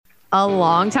A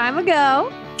long time ago,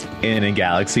 in a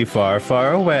galaxy far,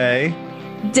 far away,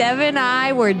 Dev and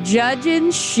I were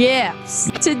judging ships.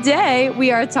 Today,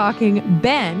 we are talking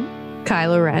Ben,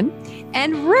 Kylo Ren,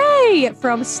 and Rey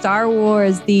from Star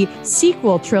Wars, the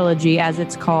sequel trilogy, as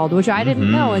it's called, which I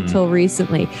didn't know until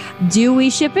recently. Do we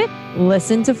ship it?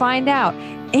 Listen to find out.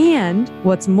 And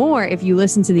what's more, if you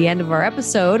listen to the end of our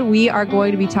episode, we are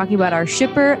going to be talking about our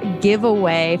shipper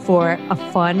giveaway for a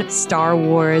fun Star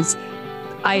Wars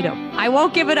item. I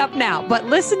won't give it up now, but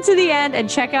listen to the end and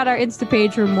check out our Insta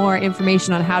page for more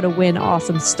information on how to win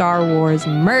awesome Star Wars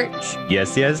merch.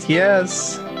 Yes, yes,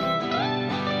 yes.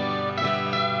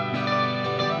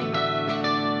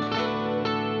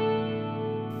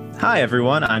 Hi,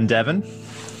 everyone. I'm Devin.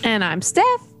 And I'm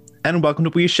Steph. And welcome to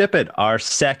We Ship It, our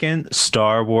second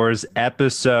Star Wars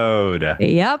episode.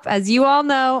 Yep. As you all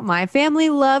know, my family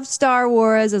loved Star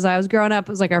Wars. As I was growing up, it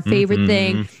was like our favorite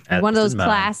thing. One of those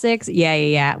classics.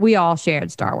 Yeah. We all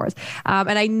shared Star Wars.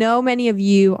 And I know many of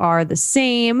you are the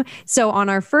same. So on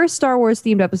our first Star Wars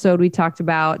themed episode, we talked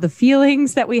about the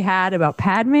feelings that we had about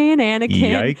Padme and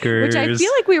Anakin. Yikers. Which I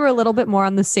feel like we were a little bit more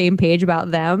on the same page about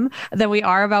them than we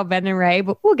are about Ben and Rey,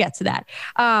 but we'll get to that.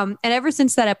 And ever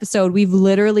since that episode, we've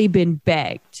literally been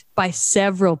begged by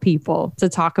several people to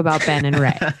talk about Ben and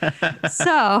Rey.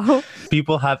 So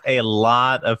people have a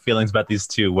lot of feelings about these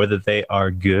two, whether they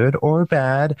are good or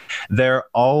bad. They're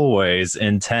always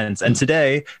intense. And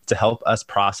today, to help us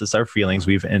process our feelings,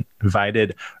 we've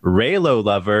invited Reylo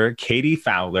lover Katie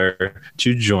Fowler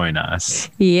to join us.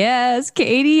 Yes,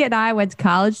 Katie and I went to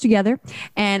college together.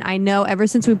 And I know ever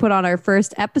since we put on our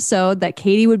first episode that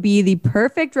Katie would be the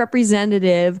perfect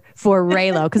representative for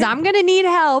Reylo, because I'm going to need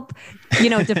help,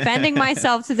 defending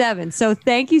myself to Devin. So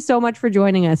thank you so much for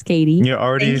joining us, Katie. You're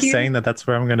already saying that that's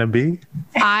where I'm going to be?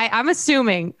 I'm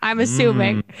assuming.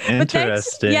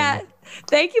 Interesting.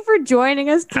 Thank you for joining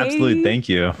us, Katie. Absolutely. Thank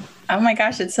you. Oh my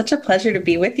gosh, it's such a pleasure to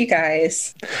be with you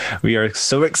guys. We are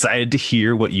so excited to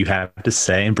hear what you have to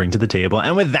say and bring to the table.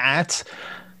 And with that,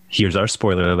 here's our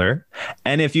spoiler alert.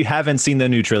 And if you haven't seen the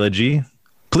new trilogy,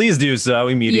 please do so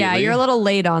immediately. Yeah, you're a little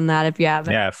late on that if you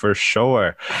haven't. Yeah, for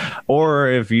sure. Or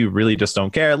if you really just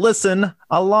don't care, listen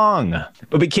along.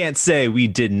 But we can't say we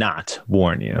did not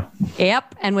warn you.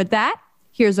 Yep. And with that,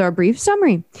 here's our brief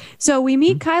summary. So we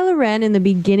meet Kylo Ren in the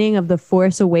beginning of The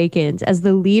Force Awakens as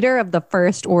the leader of the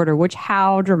First Order, which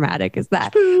how dramatic is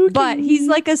that? Spooky. But he's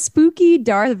like a spooky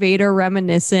Darth Vader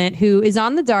reminiscent who is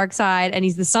on the dark side, and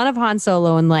he's the son of Han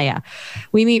Solo and Leia.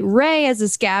 We meet Rey as a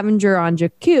scavenger on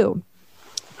Jakku.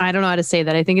 I don't know how to say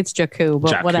that. I think it's Jakku,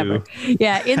 but whatever.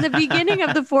 Yeah. In the beginning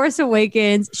of The Force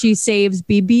Awakens, she saves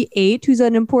BB-8, who's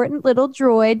an important little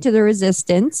droid to the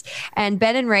Resistance. And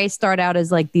Ben and Rey start out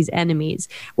as like these enemies.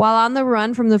 While on the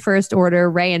run from the First Order,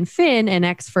 Rey and Finn, an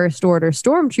ex-First Order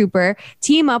stormtrooper,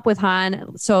 team up with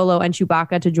Han Solo and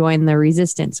Chewbacca to join the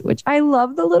Resistance, which I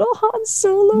love the little Han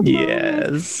Solo moment.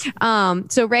 Yes.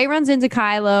 So Rey runs into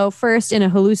Kylo first in a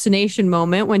hallucination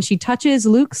moment when she touches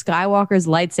Luke Skywalker's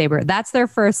lightsaber. That's their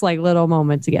first little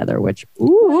moment together, which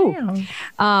from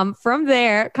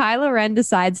there Kylo Ren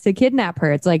decides to kidnap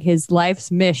her. It's like his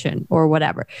life's mission or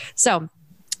whatever. So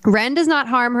Ren does not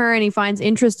harm her, and he finds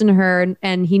interest in her,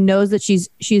 and he knows that she's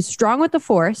strong with the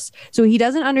Force, so he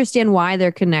doesn't understand why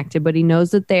they're connected, but he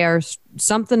knows that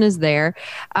something is there.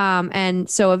 And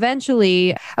so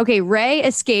eventually, Rey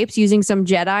escapes using some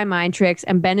Jedi mind tricks,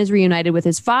 and Ben is reunited with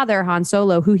his father, Han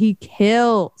Solo, who he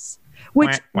kills.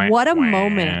 Which, what a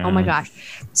moment. Oh my gosh.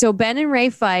 So Ben and Rey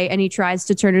fight, and he tries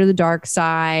to turn her to the dark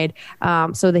side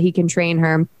so that he can train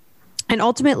her. And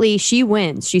ultimately, she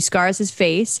wins. She scars his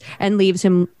face and leaves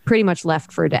him pretty much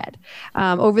left for dead.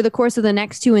 Over the course of the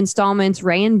next two installments,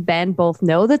 Rey and Ben both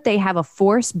know that they have a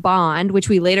Force bond, which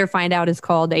we later find out is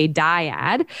called a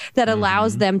dyad, that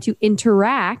allows them to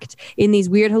interact in these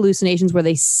weird hallucinations where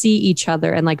they see each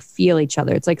other and feel each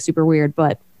other. It's super weird,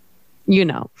 but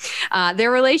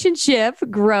their relationship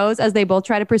grows as they both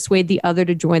try to persuade the other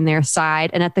to join their side.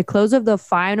 And at the close of the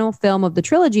final film of the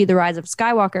trilogy, The Rise of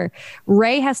Skywalker,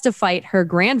 Rey has to fight her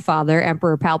grandfather,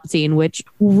 Emperor Palpatine, which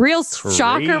real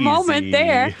shocker moment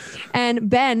there. And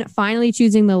Ben, finally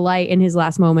choosing the light in his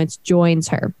last moments, joins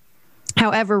her.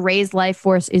 However, Rey's life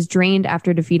force is drained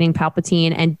after defeating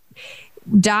Palpatine and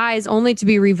dies only to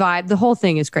be revived. The whole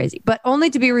thing is crazy, but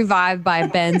only to be revived by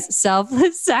Ben's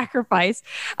selfless sacrifice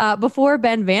before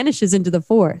Ben vanishes into the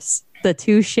Force. The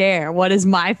two share what is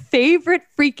my favorite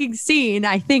freaking scene,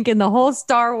 I think, in the whole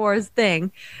Star Wars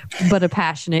thing, but a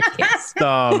passionate kiss.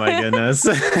 Oh my goodness.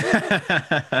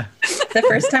 The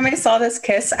first time I saw this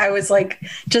kiss, I was like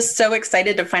just so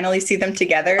excited to finally see them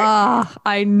together.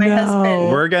 I know. My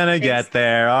husband, We're gonna get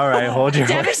there. All right, hold your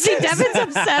horses. Devin's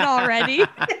upset already.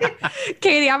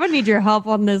 Katie, I'm gonna need your help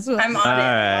on this one. I'm on All it.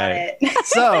 right. I'm on it.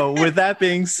 So, with that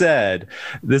being said,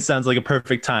 this sounds like a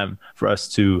perfect time for us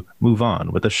to move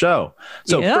on with the show.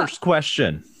 So, first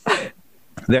question.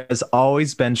 There has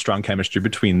always been strong chemistry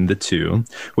between the two,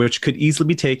 which could easily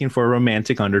be taken for a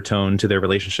romantic undertone to their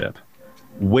relationship.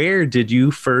 Where did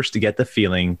you first get the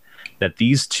feeling that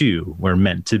these two were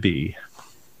meant to be?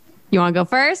 You want to go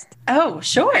first? Oh,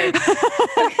 sure.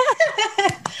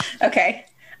 Okay.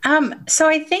 So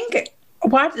I think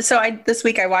this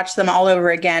week I watched them all over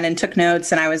again and took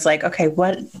notes, and I was like, okay,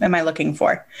 what am I looking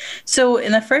for? So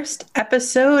in the first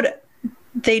episode,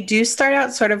 they do start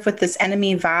out sort of with this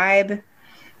enemy vibe,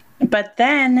 but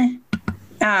then,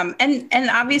 and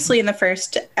obviously in the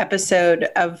first episode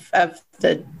of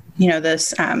the,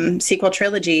 this sequel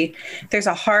trilogy, there's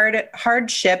a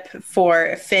hardship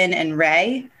for Finn and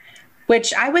Rey,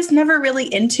 which I was never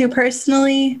really into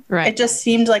personally. Right. It just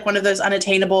seemed like one of those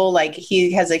unattainable, like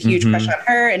he has a huge crush on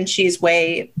her and she's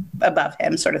way above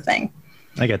him sort of thing.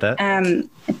 I get that.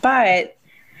 But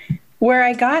where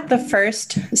I got the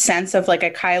first sense of like a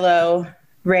Kylo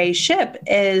Rey ship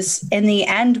is in the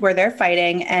end where they're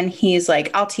fighting and he's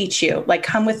like, I'll teach you, like,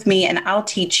 come with me and I'll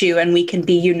teach you and we can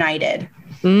be united.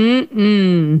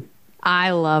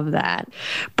 I love that.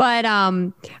 But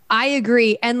I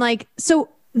agree. And like, so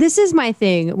this is my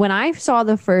thing. When I saw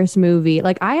the first movie,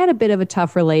 like I had a bit of a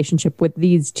tough relationship with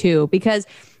these two because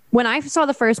when I saw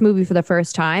the first movie for the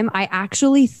first time, I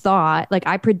actually thought, like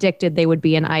I predicted they would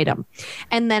be an item.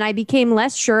 And then I became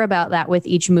less sure about that with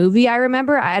each movie. I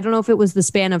remember, I don't know if it was the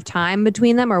span of time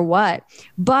between them or what,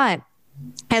 but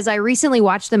as I recently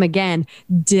watched them again,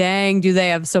 dang, do they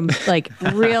have some like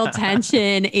real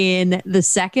tension in the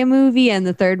second movie and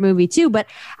the third movie too. But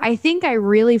I think I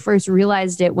really first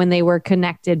realized it when they were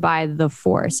connected by the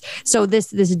Force. So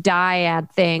this dyad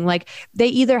thing, like they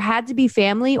either had to be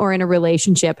family or in a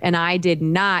relationship. And I did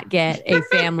not get a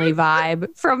family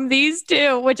vibe from these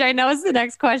two, which I know is the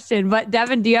next question. But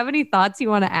Devin, do you have any thoughts you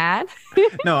want to add?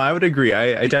 No, I would agree.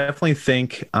 I definitely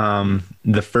think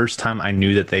the first time I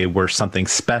knew that they were something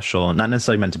special, not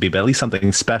necessarily meant to be, but at least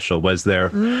something special, was their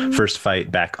first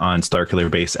fight back on Starkiller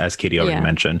Base, as Katie already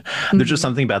mentioned. There's just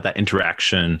something about that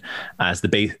interaction as the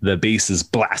base is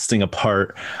blasting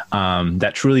apart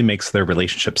that truly makes their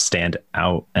relationship stand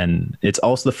out. And it's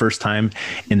also the first time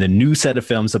in the new set of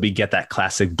films that we get that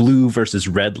classic blue versus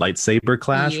red lightsaber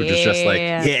clash, which is just like,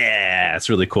 yeah, it's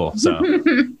really cool. So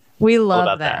we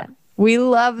love that. We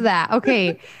love that.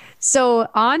 Okay. So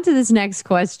on to this next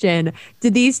question.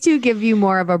 Did these two give you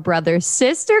more of a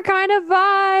brother-sister kind of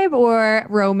vibe or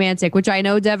romantic? Which I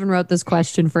know Devin wrote this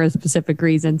question for a specific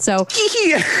reason. So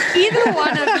either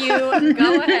one of you,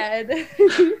 go ahead.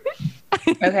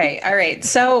 Okay. All right.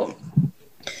 So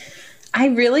I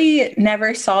really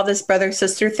never saw this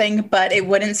brother-sister thing, but it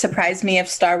wouldn't surprise me if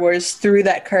Star Wars threw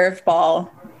that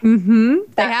curveball.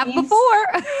 They have before.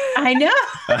 I know.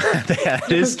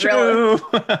 That is true.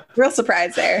 Real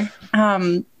surprise there.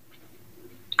 I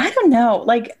don't know.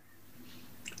 Like,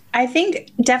 I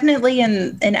think definitely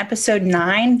in episode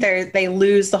 9, they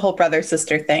lose the whole brother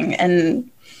sister thing, and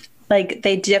like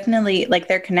they definitely, like,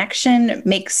 their connection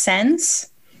makes sense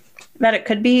that it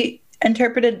could be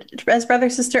interpreted as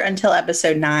brother sister until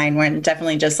episode 9, when it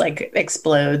definitely just like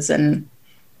explodes and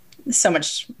so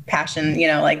much passion,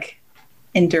 like.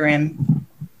 Interim.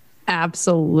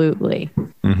 Absolutely.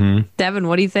 Devin,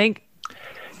 what do you think?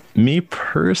 Me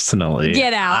personally,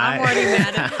 get out. I'm already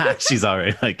mad at you. She's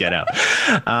already like, get out.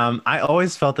 I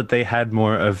always felt that they had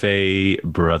more of a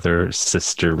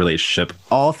brother-sister relationship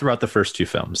all throughout the first two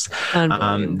films.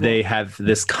 They have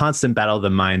this constant battle of the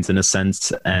minds in a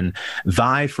sense and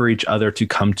vie for each other to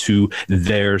come to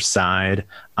their side.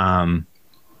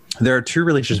 There are two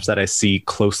relationships that I see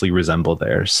closely resemble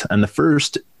theirs. And the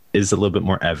first is a little bit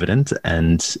more evident.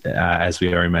 And as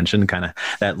we already mentioned, kind of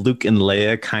that Luke and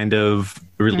Leia kind of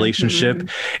relationship.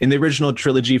 In the original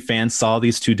trilogy, fans saw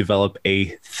these two develop a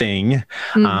thing.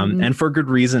 And for good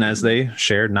reason, as they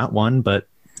shared not one, but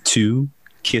two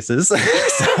kisses.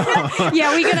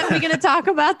 Yeah, we're gonna talk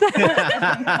about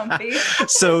that.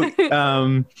 So,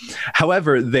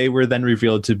 however, they were then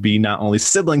revealed to be not only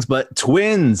siblings, but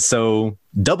twins. So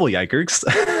double yikers.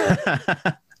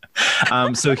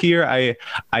 So here,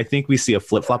 I think we see a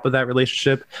flip-flop of that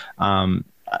relationship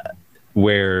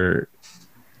where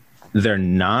they're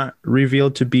not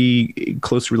revealed to be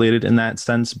close related in that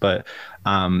sense. But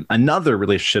another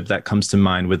relationship that comes to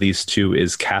mind with these two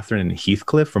is Catherine and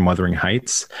Heathcliff from Wuthering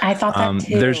Heights. I thought that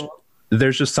too.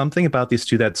 there's just something about these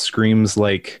two that screams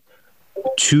like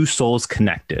two souls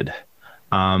connected.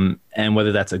 And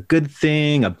whether that's a good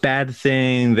thing, a bad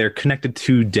thing, they're connected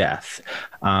to death.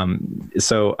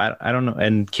 So I don't know.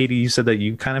 And Katie, you said that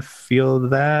you kind of feel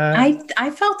that.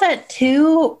 I felt that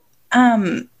too.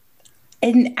 And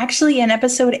actually in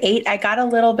episode 8, I got a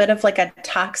little bit of like a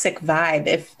toxic vibe.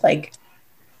 If like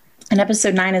in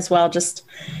episode 9 as well, just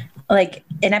like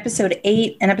in episode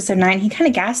 8 and episode 9, he kind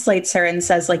of gaslights her and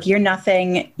says like, you're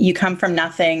nothing, you come from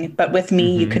nothing, but with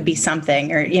me, you could be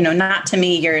something, or, you know, not to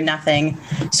me, you're nothing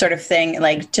sort of thing,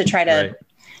 like to try to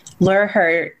lure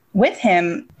her with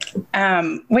him,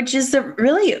 which is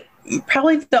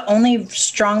probably the only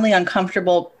strongly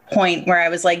uncomfortable point where I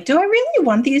was like, do I really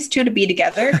want these two to be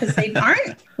together? Because they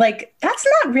aren't, like, that's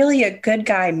not really a good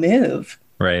guy move.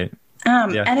 Right.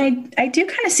 And I do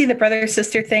kind of see the brother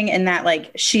sister thing in that, like,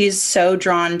 she's so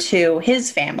drawn to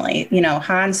his family, you know,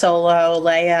 Han Solo,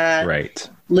 Leia, right,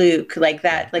 Luke, like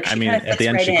that. Like, I mean, at the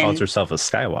end, she calls herself a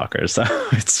Skywalker, so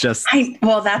it's just.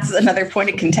 Well, that's another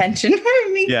point of contention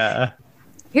for me. Yeah.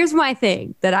 Here's my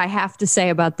thing that I have to say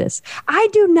about this. I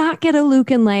do not get a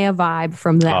Luke and Leia vibe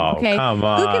from them. Oh, okay, come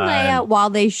on. Luke and Leia, while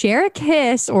they share a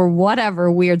kiss or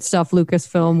whatever weird stuff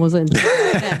Lucasfilm was into,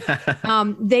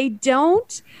 they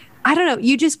don't. I don't know.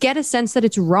 You just get a sense that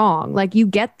it's wrong. Like, you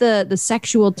get the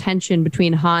sexual tension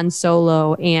between Han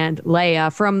Solo and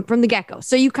Leia from the get-go.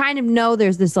 So you kind of know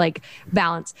there's this like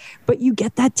balance, but you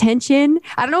get that tension.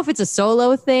 I don't know if it's a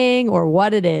Solo thing or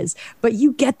what it is, but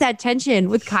you get that tension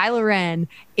with Kylo Ren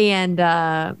and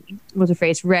what's her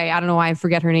face? Rey. I don't know why I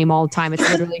forget her name all the time. It's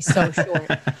literally so short.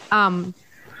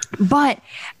 But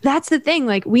that's the thing.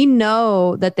 Like, we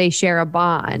know that they share a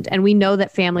bond, and we know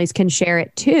that families can share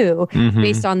it too,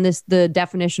 based on the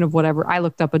definition of whatever. I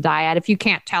looked up a dyad. If you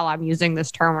can't tell, I'm using this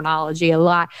terminology a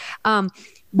lot.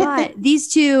 But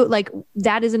these two, like,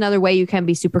 that is another way you can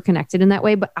be super connected in that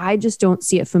way. But I just don't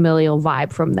see a familial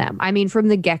vibe from them. I mean, from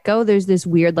the get-go, there's this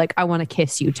weird, like, I want to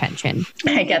kiss you tension.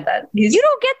 I get that. You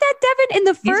don't get that, Devin, in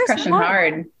the first one. He's crushing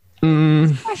hard.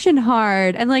 Crushing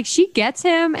hard, and like, she gets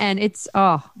him, and it's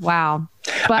wow.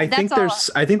 But I think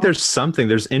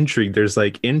there's intrigue, there's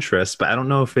like interest, but I don't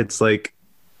know if it's like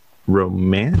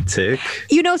romantic.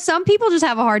 You know, some people just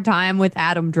have a hard time with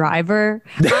Adam Driver.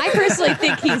 I personally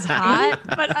think he's hot,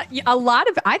 but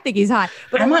I think he's hot.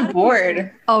 But I'm on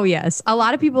board. Oh yes, a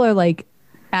lot of people are like,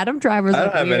 Adam Driver's. I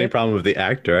don't have any problem with the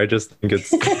actor. I just think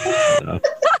it's.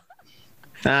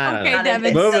 Okay,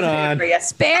 Devin. Moving on.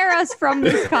 Spare us from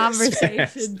this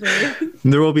conversation, please.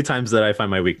 There will be times that I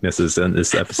find my weaknesses in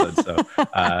this episode, so,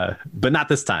 but not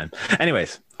this time.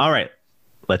 Anyways, all right,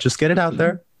 let's just get it out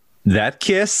there. That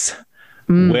kiss.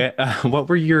 What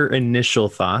were your initial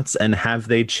thoughts, and have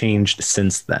they changed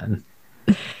since then?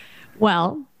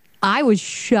 Well, I was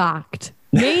shocked.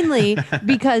 Mainly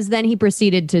because then he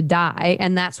proceeded to die,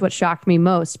 and that's what shocked me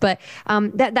most. But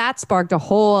that sparked a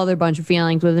whole other bunch of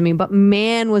feelings within me. But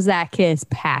man, was that kiss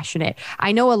passionate.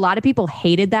 I know a lot of people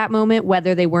hated that moment,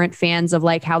 whether they weren't fans of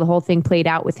like how the whole thing played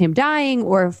out with him dying,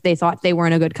 or if they thought they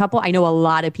weren't a good couple. I know a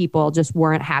lot of people just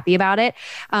weren't happy about it.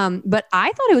 But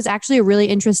I thought it was actually a really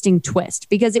interesting twist,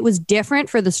 because it was different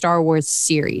for the Star Wars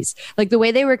series. Like, the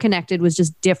way they were connected was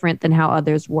just different than how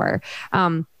others were.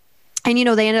 And, you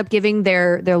know, they end up giving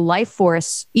their life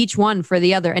force, each one for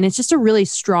the other. And it's just a really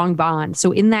strong bond.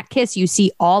 So in that kiss, you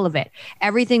see all of it,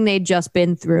 everything they'd just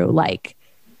been through, like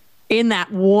in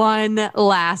that one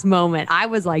last moment. I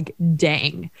was like,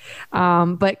 dang.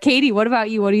 But Katie, what about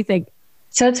you? What do you think?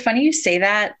 So it's funny you say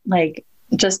that, like,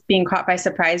 just being caught by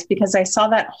surprise, because I saw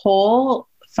that whole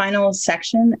final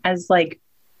section as like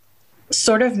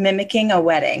sort of mimicking a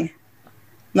wedding.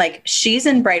 Like, she's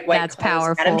in bright white That's clothes,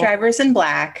 powerful. Adam Driver's in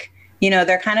black. You know,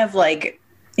 they're kind of like,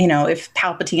 you know, if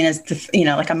Palpatine is,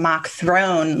 like a mock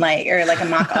throne, like, or like a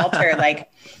mock altar, like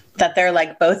that they're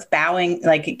like both bowing,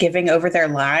 like giving over their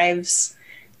lives.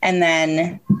 And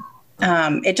then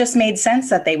it just made sense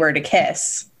that they were to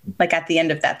kiss, like at the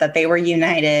end of that they were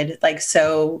united, like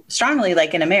so strongly,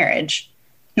 like in a marriage.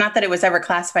 Not that it was ever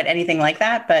classified anything like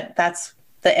that, but that's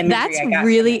the imagery That's I got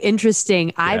really interesting.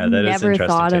 Yeah, I've never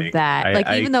thought of that. Like,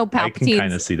 even though I can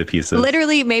kind of Palpatine's see the pieces.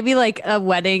 literally maybe like a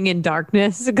wedding in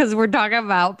darkness, because we're talking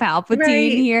about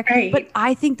Palpatine here. Right. But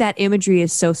I think that imagery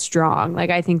is so strong. Like,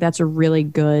 I think that's a really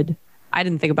good. I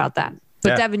didn't think about that. But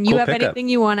Yeah, Devin, you cool have pickup. anything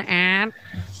you want to add?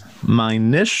 My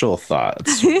initial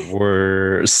thoughts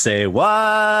were, say what?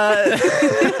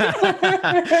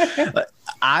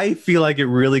 I feel like it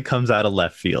really comes out of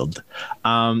left field.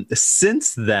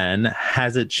 Since then,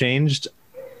 has it changed?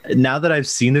 Now that I've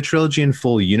seen the trilogy in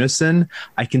full unison,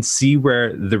 I can see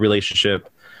where the relationship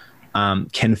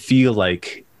can feel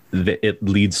like it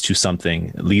leads to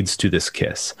something, leads to this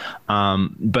kiss.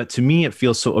 But to me, it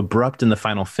feels so abrupt in the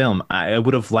final film. I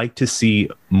would have liked to see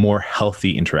more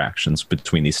healthy interactions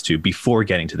between these two before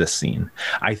getting to this scene.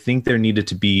 I think there needed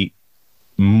to be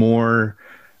more,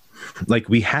 like,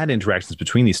 we had interactions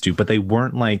between these two, but they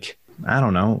weren't like, I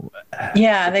don't know.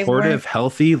 Yeah, they supportive, were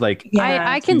healthy. Like,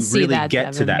 I can see really that.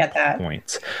 Get to that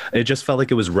point. It just felt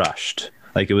like it was rushed.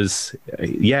 Like it was,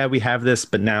 yeah, we have this,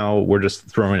 but now we're just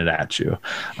throwing it at you.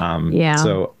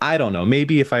 So I don't know.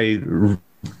 Maybe if I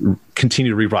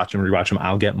continue to rewatch them,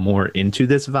 I'll get more into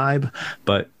this vibe.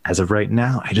 But as of right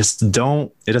now, I just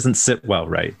don't. It doesn't sit well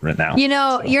right now. You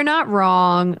know, you're not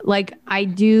wrong. Like I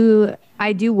do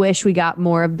wish we got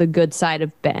more of the good side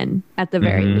of Ben at the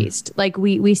very least. Like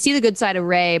we see the good side of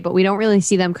Rey, but we don't really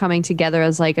see them coming together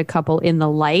as like a couple in the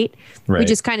light. Right. We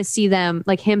just kind of see them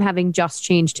like him having just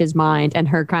changed his mind and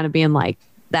her kind of being like,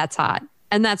 that's hot.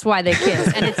 And that's why they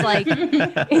kiss. And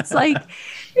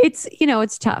it's you know,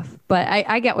 it's tough, but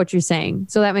I get what you're saying.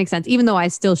 So that makes sense. Even though I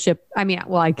still ship, I mean,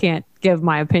 well, I can't give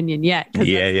my opinion yet.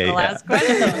 The last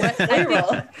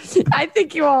question. I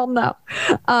think you all know.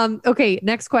 Okay.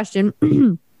 Next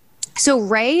question. So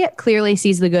Rey clearly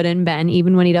sees the good in Ben,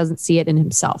 even when he doesn't see it in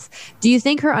himself. Do you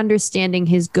think her understanding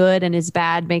his good and his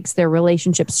bad makes their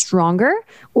relationship stronger?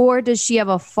 Or does she have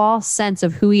a false sense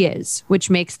of who he is, which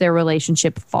makes their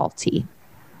relationship faulty?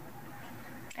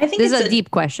 I think this is a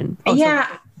deep question.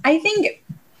 I think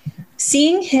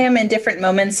seeing him in different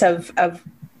moments of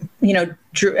you know,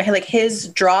 like his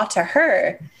draw to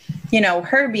her, you know,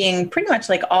 her being pretty much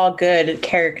like all good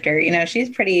character, you know, she's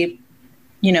pretty,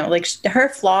 you know, like her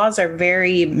flaws are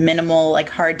very minimal, like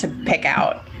hard to pick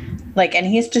out, like, and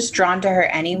he's just drawn to her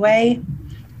anyway.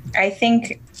 I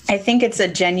think it's I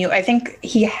think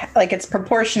it's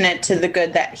proportionate to the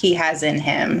good that he has in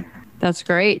him. That's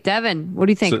great. Devin, what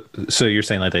do you think? So you're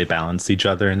saying like they balance each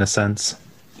other in a sense?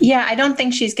 Yeah, I don't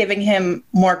think she's giving him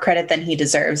more credit than he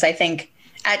deserves. I think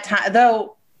at times,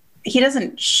 though he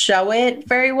doesn't show it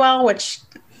very well, which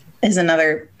is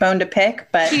another bone to pick,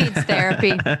 but he needs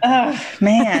therapy. Oh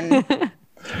man.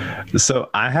 So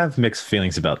I have mixed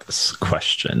feelings about this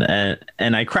question,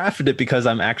 and I crafted it because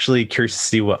I'm actually curious to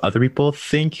see what other people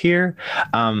think here.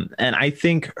 And I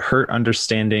think her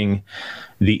understanding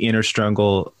the inner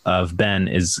struggle of Ben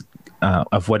is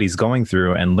of what he's going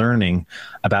through and learning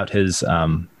about his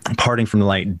parting from the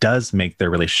light does make their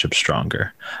relationship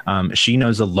stronger. She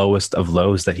knows the lowest of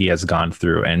lows that he has gone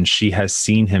through, and she has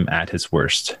seen him at his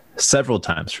worst several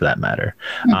times for that matter.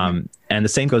 And the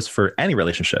same goes for any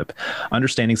relationship.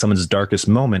 Understanding someone's darkest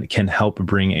moment can help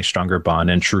bring a stronger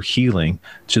bond and true healing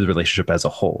to the relationship as a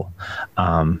whole.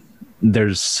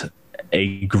 There's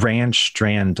a grand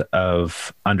strand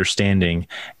of understanding,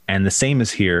 and the same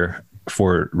is here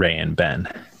for Rey and Ben.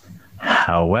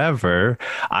 However,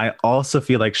 I also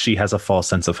feel like she has a false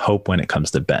sense of hope when it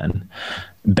comes to Ben.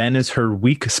 Ben is her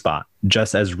weak spot,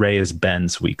 just as Rey is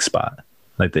Ben's weak spot.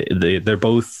 Like they're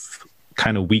both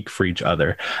kind of weak for each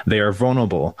other. They are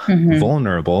vulnerable,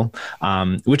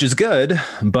 which is good,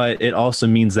 but it also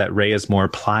means that Rey is more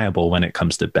pliable when it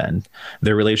comes to Ben.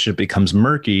 Their relationship becomes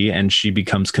murky, and she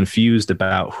becomes confused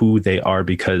about who they are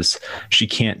because she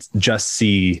can't just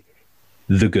see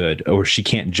the good, or she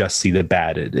can't just see the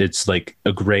bad. It's like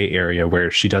a gray area where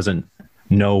she doesn't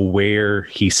know where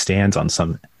he stands on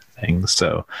some things.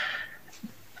 So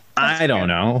I don't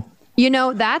know. You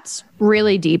know, that's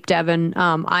really deep, Devin.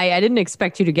 I didn't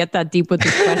expect you to get that deep with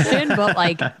this question, but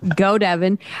like, go,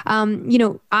 Devin. You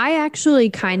know, I actually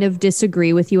kind of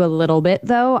disagree with you a little bit,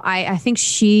 though. I think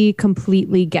she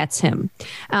completely gets him.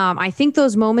 I think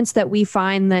those moments that we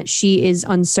find that she is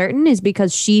uncertain is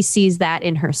because she sees that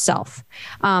in herself.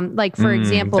 Like, for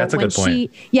example,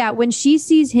 when she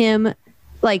sees him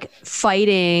like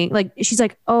fighting, like she's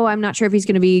like, oh, I'm not sure if he's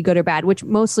going to be good or bad, which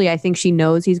mostly I think she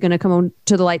knows he's going to come on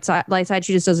to the light side.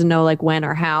 She just doesn't know like when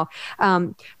or how.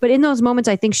 But in those moments,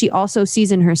 I think she also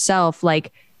sees in herself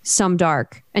like some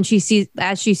dark, and she sees,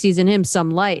 as she sees in him, some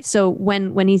light. So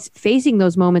when he's facing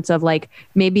those moments of like,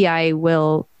 maybe I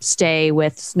will stay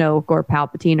with Snoke or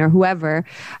Palpatine or whoever,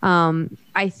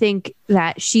 I think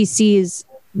that she sees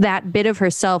that bit of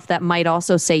herself that might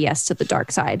also say yes to the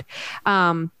dark side.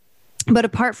 But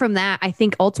apart from that, I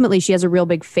think ultimately she has a real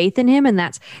big faith in him. And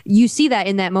you see that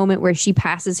in that moment where she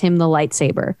passes him the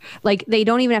lightsaber. Like, they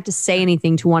don't even have to say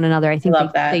anything to one another. I think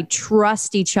they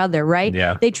trust each other, right?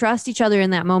 Yeah. They trust each other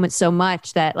in that moment so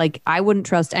much that like, I wouldn't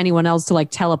trust anyone else to like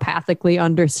telepathically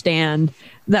understand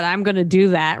that I'm going to do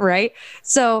that. Right.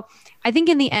 So I think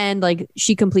in the end, like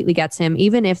she completely gets him,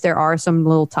 even if there are some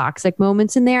little toxic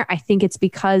moments in there. I think it's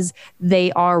because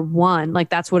they are one. Like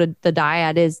that's what the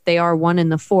dyad is. They are one in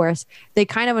the Force. They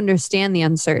kind of understand the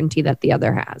uncertainty that the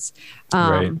other has.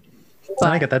 Right.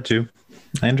 But I get that too.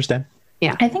 I understand.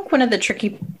 Yeah. I think one of the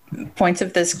tricky points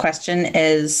of this question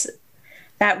is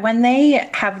that when they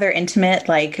have their intimate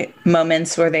like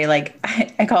moments where they like,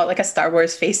 I call it like a Star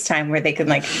Wars FaceTime where they can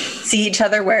like see each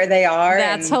other where they are.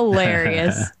 That's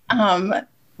hilarious.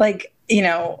 Like,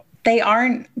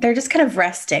 they're just kind of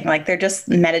resting. Like they're just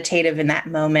meditative in that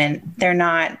moment. They're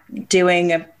not doing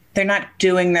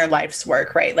their life's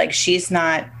work, right? Like she's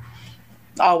not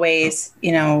always,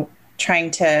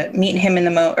 trying to meet him in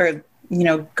the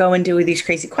go and do these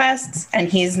crazy quests, and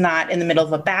he's not in the middle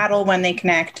of a battle when they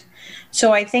connect.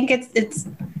 So I think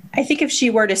I think if she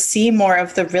were to see more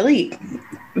of the really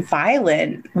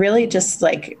violent, really just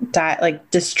like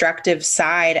destructive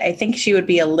side, I think she would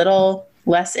be a little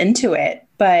less into it.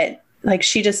 But like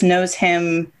she just knows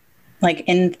him like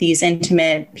in these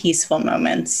intimate, peaceful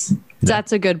moments.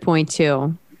 That's a good point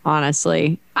too.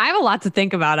 Honestly, I have a lot to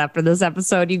think about after this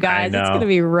episode, you guys. It's going to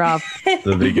be rough.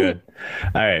 It'll be good.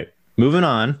 All right. Moving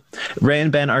on. Rey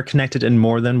and Ben are connected in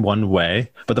more than one way,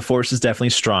 but the Force is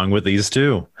definitely strong with these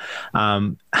two.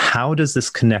 How does this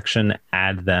connection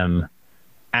add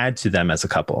to them as a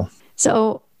couple?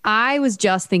 So I was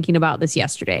just thinking about this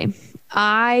yesterday.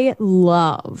 I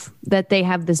love that they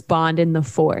have this bond in the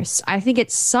Force. I think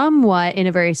it's somewhat in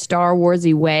a very Star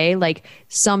Warsy way, like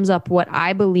sums up what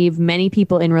I believe many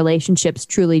people in relationships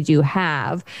truly do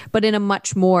have, but in a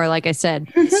much more, like I said,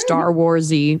 Star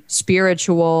Warsy,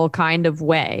 spiritual kind of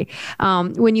way.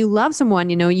 When you love someone,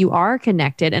 you are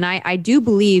connected. And I do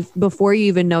believe before you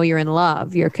even know you're in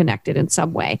love, you're connected in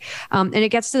some way. And it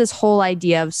gets to this whole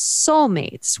idea of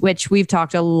soulmates, which we've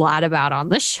talked a lot about on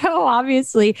the show,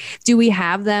 obviously. Do we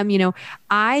have them?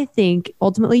 I think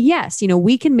ultimately, yes,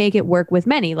 we can make it work with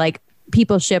many, like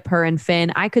people ship her and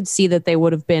Finn. I could see that they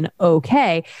would have been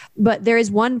okay, but there is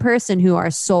one person who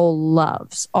our soul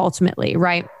loves ultimately,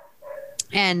 right?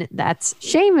 And that's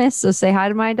Seamus. So say hi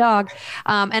to my dog.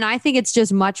 And I think it's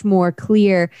just much more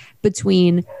clear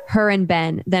between her and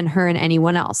Ben than her and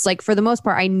anyone else. Like for the most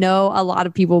part, I know a lot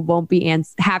of people won't be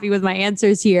happy with my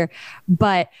answers here,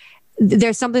 but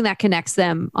there's something that connects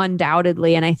them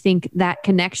undoubtedly. And I think that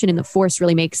connection in the Force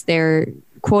really makes their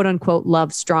quote unquote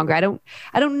love stronger. I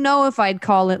don't know if I'd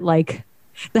call it like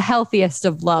the healthiest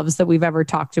of loves that we've ever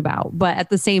talked about, but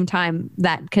at the same time,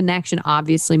 that connection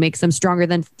obviously makes them stronger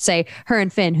than say her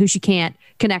and Finn, who she can't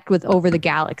connect with over the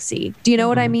galaxy. Do you know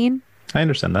what I mean? I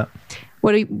understand that.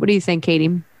 What do you think,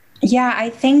 Katie? Yeah, I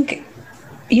think,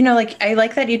 I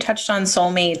like that you touched on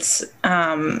soulmates,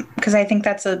 because I think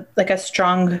that's a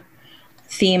strong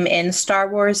theme in Star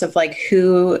Wars of like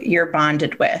who you're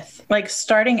bonded with. Like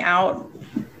starting out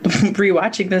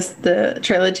rewatching the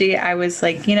trilogy, I was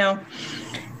like,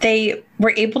 they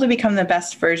were able to become the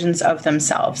best versions of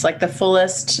themselves, like the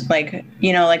fullest, like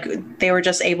they were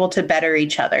just able to better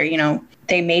each other.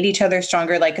 They made each other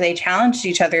stronger. Like they challenged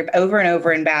each other over and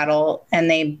over in battle, and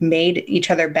they made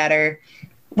each other better.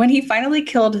 When he finally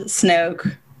killed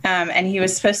Snoke, and he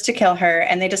was supposed to kill her,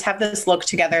 and they just have this look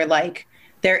together, like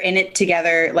they're in it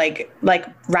together, like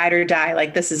ride or die,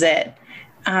 like this is it.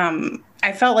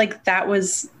 I felt like that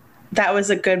was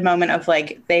a good moment of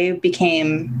like, they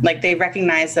became like, they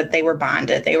recognized that they were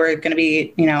bonded. They were going to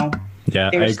be,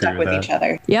 they were stuck with each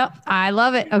other. Yep. I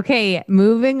love it. Okay.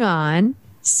 Moving on.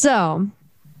 So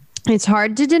it's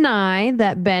hard to deny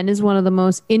that Ben is one of the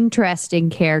most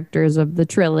interesting characters of the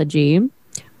trilogy,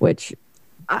 which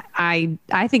I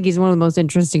think he's one of the most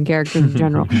interesting characters in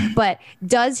general. But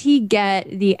does he get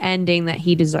the ending that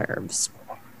he deserves?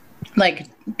 Like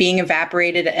being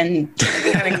evaporated and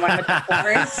becoming one with the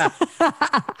Force?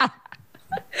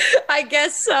 I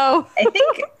guess so.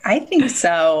 I think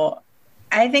so.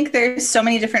 I think there's so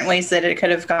many different ways that it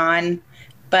could have gone,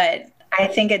 but I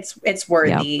think it's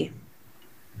worthy.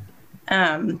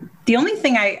 Yep. The only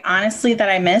thing that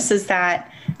I miss is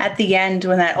that at the end,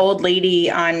 when that old lady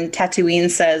on Tatooine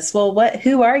says, well,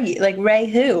 who are you? Like Rey,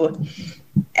 who?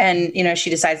 And, she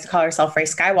decides to call herself Rey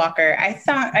Skywalker.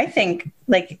 I think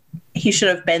like he should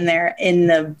have been there in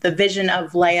the vision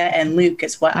of Leia and Luke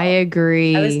as well. I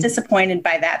agree. I was disappointed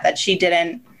by that she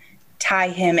didn't tie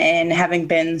him in, having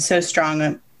been so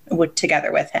strong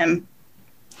together with him.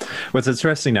 What's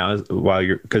interesting now is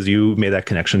because you made that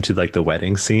connection to like the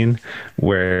wedding scene,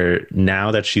 where now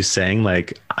that she's saying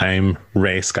like I'm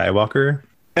Rey Skywalker,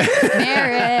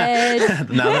 Marriage.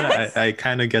 Now that I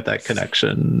kind of get that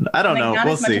connection. I don't know. Not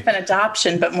We'll as much see. of an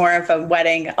adoption, but more of a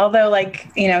wedding. Although,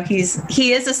 like, he is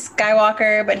a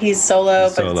Skywalker, but he's solo.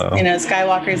 Solo. But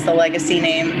Skywalker is the legacy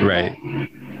name. Right.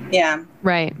 Yeah.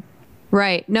 Right.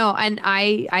 No, and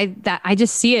I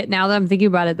just see it now that I'm thinking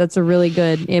about it. That's a really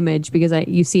good image because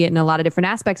you see it in a lot of different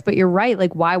aspects. But you're right.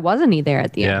 Like, why wasn't he there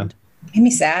at the end? Made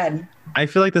me sad. I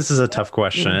feel like this is a tough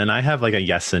question, and I have like a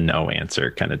yes and no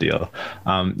answer kind of deal.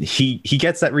 He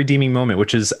gets that redeeming moment,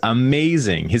 which is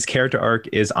amazing. His character arc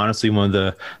is honestly one of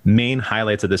the main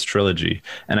highlights of this trilogy,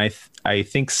 and I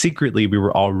think secretly we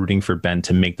were all rooting for Ben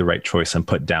to make the right choice and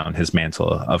put down his mantle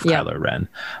of Kylo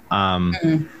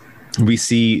Ren. We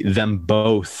see them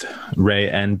both, Rey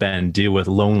and Ben, deal with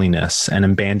loneliness and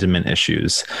abandonment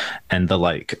issues and the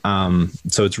like.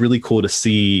 So it's really cool to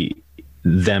see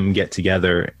them get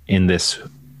together in this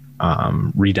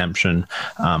redemption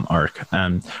arc.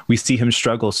 We see him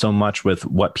struggle so much with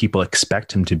what people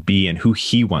expect him to be and who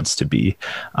he wants to be.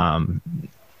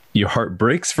 Your heart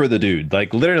breaks for the dude,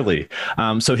 like literally.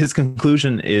 So his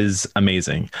conclusion is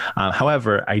amazing.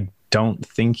 However, I don't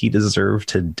think he deserved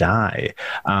to die.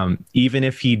 Even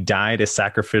if he died a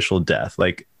sacrificial death,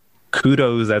 like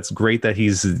kudos, that's great that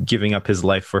he's giving up his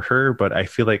life for her, but I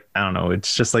feel like, I don't know,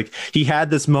 it's just like he had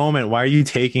this moment. Why are you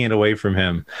taking it away from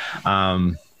him?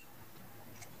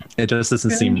 It just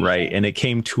doesn't seem right. And it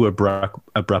came too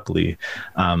abruptly.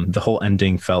 The whole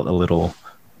ending felt a little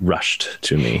rushed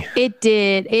to me. It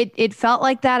did. It felt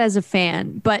like that as a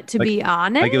fan, but to be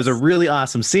honest, like it was a really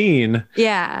awesome scene.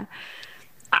 Yeah.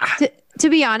 To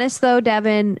be honest though,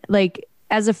 Devin, like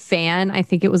as a fan, I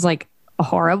think it was like a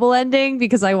horrible ending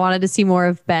because I wanted to see more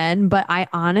of Ben, but I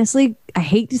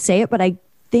hate to say it, but I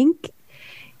think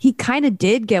he kind of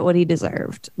did get what he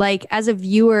deserved. Like as a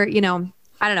viewer, I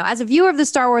don't know, as a viewer of the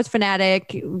Star Wars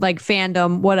fanatic, like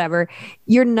fandom, whatever,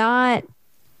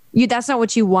 that's not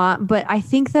what you want. But I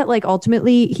think that like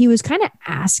ultimately he was kind of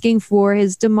asking for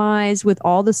his demise with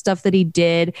all the stuff that he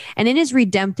did. And in his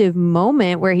redemptive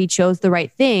moment where he chose the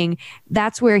right thing,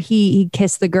 that's where he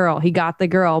kissed the girl. He got the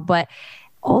girl. But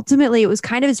ultimately it was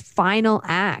kind of his final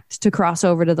act to cross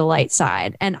over to the light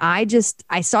side. And I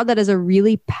saw that as a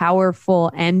really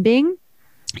powerful ending,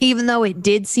 even though it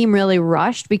did seem really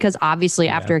rushed, because obviously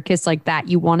after a kiss like that,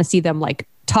 you want to see them like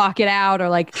talk it out, or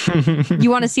like you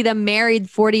want to see them married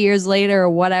 40 years later or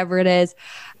whatever it is.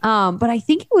 But I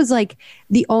think it was like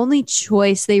the only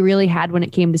choice they really had when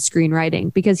it came to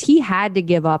screenwriting, because he had to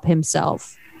give up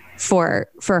himself for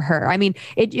her. I mean,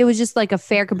 it was just like a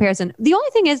fair comparison. The only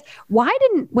thing is,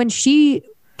 when she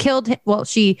killed him,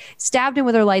 she stabbed him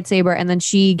with her lightsaber and then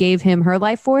she gave him her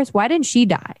life force, why didn't she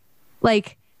die?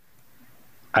 Like,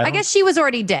 I guess she was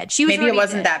already dead. Maybe it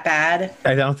wasn't that bad.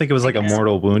 I don't think it was like a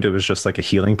mortal wound. It was just like a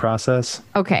healing process.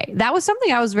 Okay. That was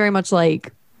something I was very much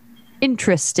like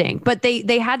interesting, but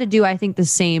they had to do, I think, the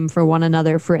same for one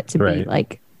another for it to be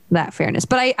like that fairness.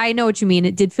 But I know what you mean.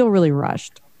 It did feel really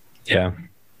rushed. Yeah.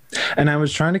 And I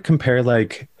was trying to compare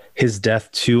like his death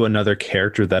to another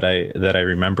character that I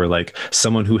remember, like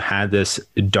someone who had this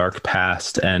dark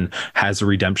past and has a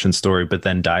redemption story, but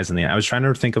then dies in the end. I was trying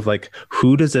to think of like,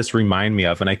 who does this remind me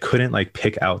of? And I couldn't like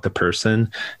pick out the person.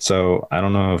 So I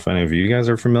don't know if any of you guys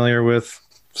are familiar with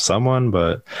someone,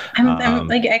 but I'm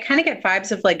like, I kind of get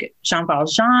vibes of like Jean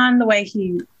Valjean, the way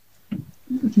he,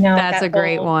 that's a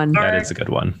great one. That is a good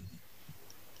one.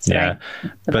 Yeah,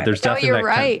 but there's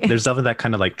definitely there's definitely that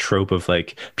kind of like trope of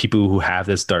like people who have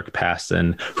this dark past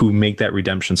and who make that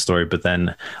redemption story, but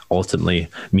then ultimately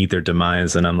meet their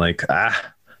demise. And I'm like, I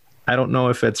don't know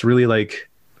if it's really like,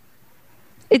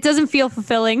 it doesn't feel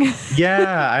fulfilling.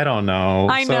 Yeah, I don't know.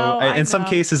 I know. In some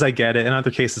cases I get it. In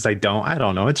other cases I don't. I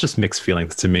don't know. It's just mixed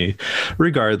feelings to me.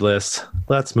 Regardless,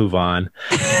 let's move on.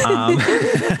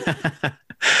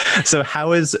 So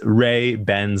how is Rey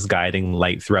Ben's guiding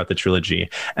light throughout the trilogy?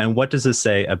 And what does this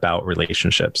say about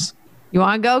relationships? You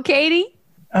want to go, Katie?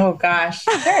 Oh, gosh.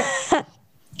 Sure.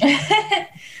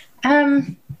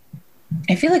 I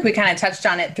feel like we kind of touched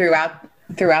on it throughout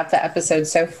the episode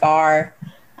so far.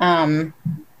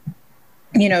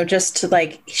 Just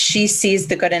like she sees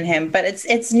the good in him, but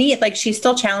it's neat. Like she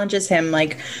still challenges him,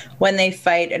 like when they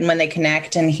fight and when they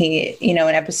connect. And he, in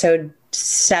episode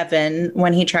 7,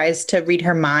 when he tries to read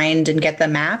her mind and get the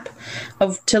map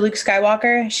to Luke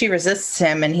Skywalker, she resists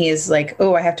him, and he's like,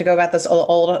 "Oh, I have to go about this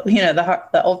old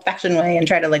the old-fashioned way and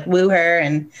try to like woo her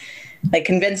and like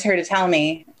convince her to tell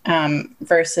me,"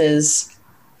 versus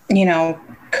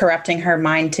corrupting her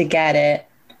mind to get it.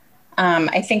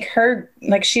 I think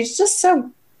she's just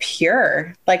so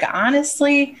pure. Like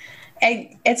honestly,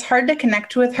 it's hard to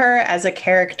connect with her as a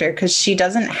character because she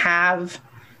doesn't have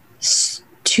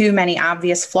too many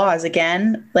obvious flaws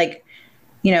again. Like,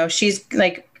 she's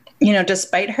like,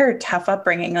 despite her tough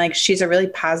upbringing, like she's a really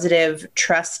positive,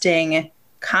 trusting,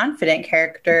 confident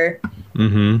character.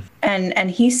 Mm-hmm.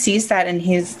 And he sees that and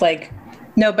he's like,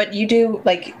 no, but you do,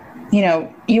 like,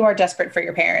 you are desperate for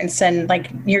your parents and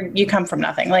like you come from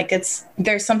nothing. Like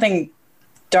there's something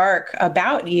dark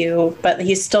about you, but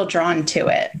he's still drawn to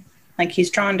it. Like he's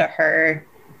drawn to her.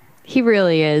 He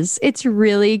really is. It's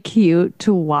really cute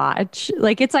to watch.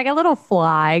 Like it's like a little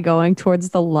fly going towards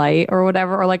the light or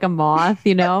whatever, or like a moth,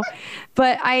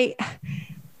 But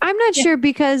I'm not sure,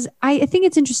 because I think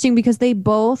it's interesting because they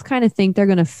both kind of think they're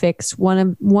going to fix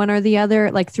one or the other.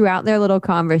 Like throughout their little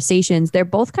conversations, they're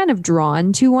both kind of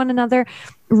drawn to one another.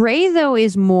 Rey, though,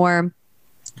 is more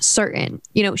certain.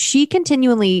 She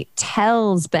continually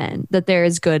tells Ben that there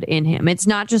is good in him. It's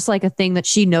not just like a thing that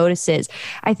she notices.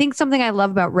 I think something I love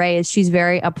about Rey is she's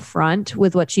very upfront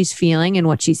with what she's feeling and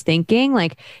what she's thinking.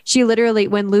 Like she literally,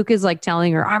 when Luke is like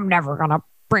telling her, I'm never going to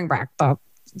bring back the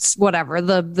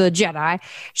Jedi,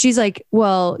 she's like,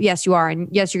 well, yes, you are. And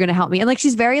yes, you're going to help me. And like,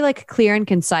 she's very like clear and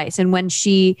concise. And when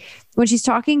she's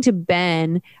talking to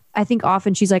Ben, I think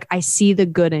often she's like, I see the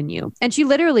good in you. And she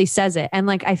literally says it. And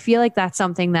like, I feel like that's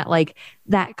something that like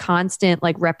that constant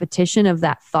like repetition of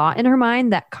that thought in her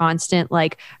mind, that constant,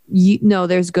 like,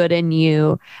 there's good in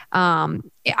you.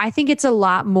 I think it's a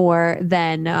lot more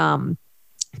than,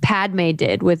 Padme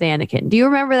did with Anakin. Do you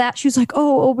remember that? She was like,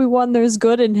 oh, Obi-Wan, there's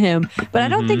good in him. But I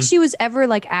don't think she was ever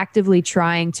like actively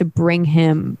trying to bring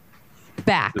him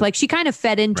back. Like she kind of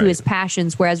fed into his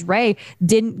passions, whereas Rey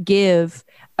didn't give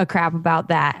a crap about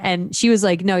that. And she was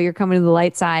like, no, you're coming to the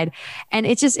light side. And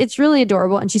it's really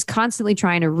adorable. And she's constantly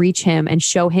trying to reach him and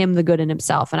show him the good in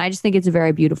himself. And I just think it's a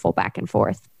very beautiful back and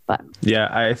forth. But yeah,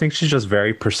 I think she's just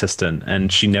very persistent and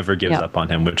she never gives up on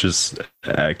him, which is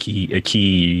a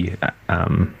key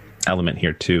element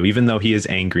here too. Even though he is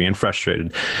angry and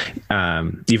frustrated,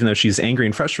 even though she's angry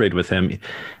and frustrated with him,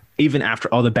 even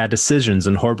after all the bad decisions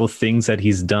and horrible things that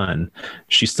he's done,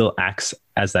 she still acts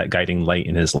as that guiding light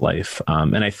in his life.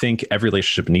 And I think every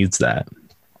relationship needs that.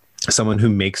 Someone who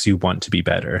makes you want to be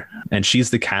better. And she's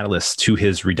the catalyst to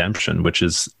his redemption, which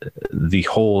is the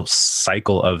whole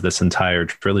cycle of this entire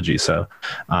trilogy. So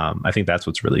I think that's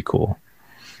what's really cool.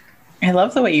 I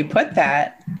love the way you put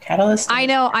that. Catalyst. I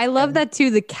know. I love that too.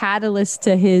 The catalyst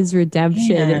to his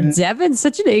redemption. And Devin's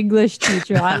such an English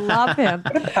teacher. I love him.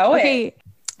 What a poet. Okay.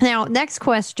 Now, next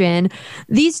question.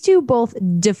 These two both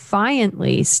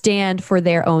defiantly stand for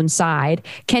their own side.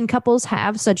 Can couples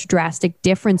have such drastic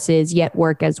differences yet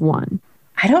work as one?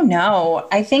 I don't know.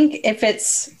 I think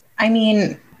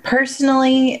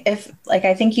personally,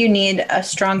 I think you need a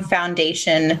strong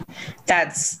foundation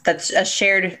that's a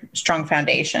shared strong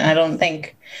foundation. I don't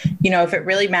think, if it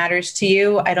really matters to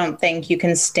you, I don't think you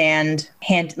can stand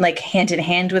hand in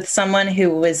hand with someone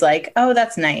who is like, oh,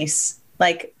 that's nice.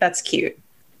 Like, that's cute.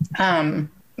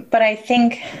 But I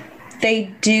think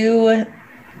they do.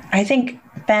 I think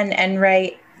Ben and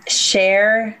Rey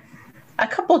share a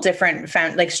couple different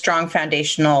strong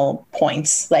foundational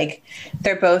points. Like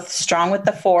they're both strong with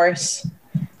the Force.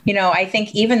 I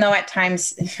think even though at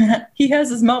times he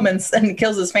has his moments and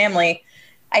kills his family,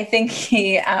 I think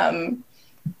he,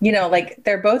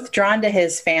 they're both drawn to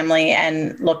his family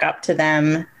and look up to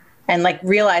them. And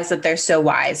realize that they're so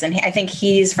wise. And I think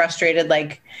he's frustrated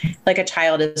like a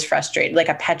child is frustrated, like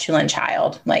a petulant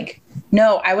child. Like,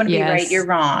 no, I wouldn't be right. You're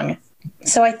wrong.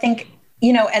 So I think,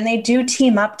 and they do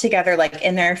team up together, like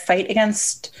in their fight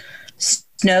against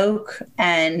Snoke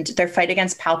and their fight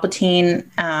against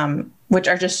Palpatine, which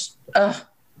are just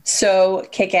so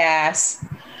kick-ass.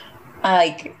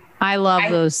 I love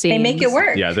those scenes. They make it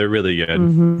work. Yeah, they're really good.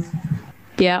 Mm-hmm.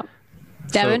 Yeah.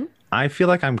 Devin? So I feel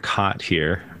like I'm caught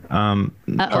here.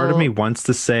 Part of me wants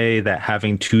to say that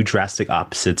having two drastic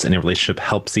opposites in a relationship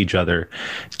helps each other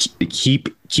keep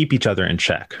each other in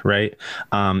check, right?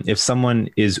 If someone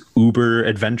is uber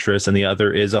adventurous and the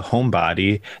other is a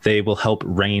homebody, they will help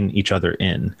rein each other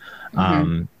in.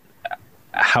 Mm-hmm.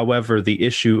 However, the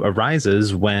issue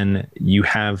arises when you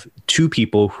have two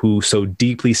people who so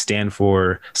deeply stand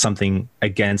for something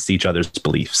against each other's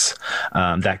beliefs.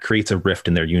 That creates a rift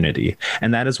in their unity.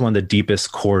 And that is one of the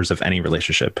deepest cores of any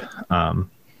relationship.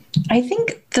 I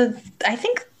think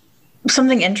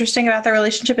something interesting about their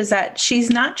relationship is that she's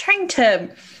not trying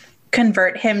to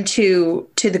convert him to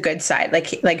the good side.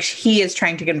 Like he is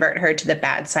trying to convert her to the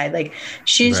bad side. Like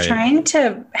she's trying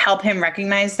to help him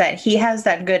recognize that he has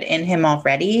that good in him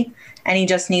already. And he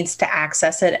just needs to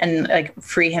access it and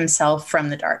free himself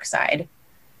from the dark side.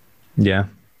 Yeah,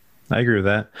 I agree with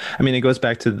that. I mean, it goes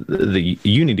back to the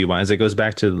unity wise. It goes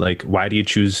back to why do you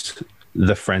choose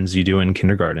the friends you do in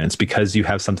kindergarten. It's because you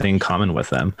have something in common with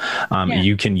them.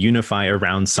 You can unify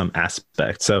around some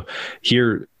aspect. So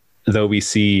here, though we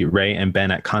see Rey and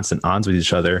Ben at constant odds with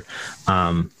each other,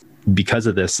 because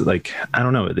of this, like, I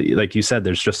don't know, like you said,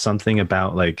 there's just something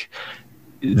about like,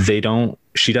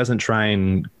 she doesn't try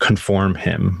and conform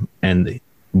him and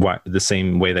the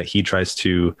same way that he tries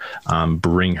to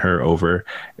bring her over.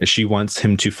 She wants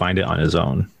him to find it on his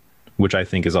own, which I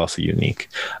think is also unique.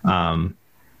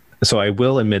 So I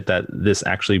will admit that this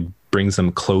actually brings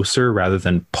them closer rather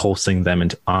than pulsing them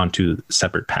onto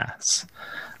separate paths.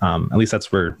 At least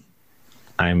that's where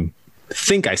I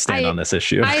stand on this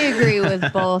issue. I agree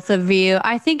with both of you.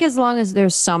 I think as long as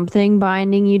there's something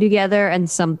binding you together and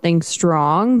something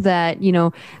strong, that, you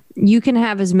know, you can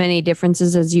have as many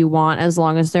differences as you want as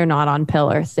long as they're not on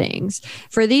pillar things.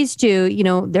 For these two, you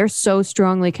know, they're so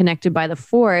strongly connected by the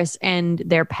Force and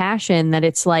their passion that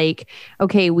it's like,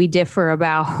 okay, we differ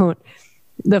about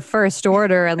the First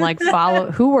Order and like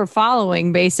who we're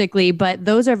following, basically. But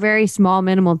those are very small,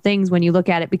 minimal things when you look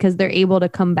at it, because they're able to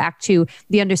come back to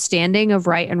the understanding of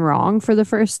right and wrong for the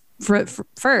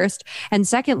first. And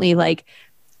secondly, like,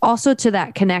 also to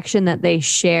that connection that they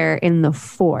share in the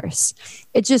Force.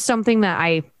 It's just something that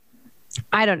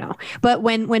I don't know. But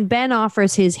when Ben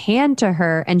offers his hand to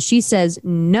her and she says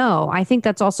no, I think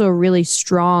that's also a really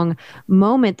strong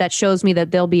moment that shows me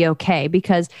that they'll be okay,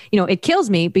 because, you know, it kills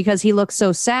me because he looks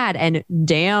so sad, and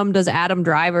damn, does Adam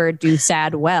Driver do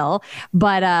sad well.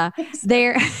 But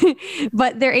they're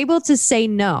able to say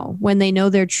no when they know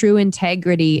their true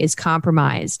integrity is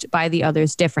compromised by the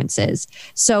other's differences.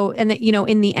 So, and you know,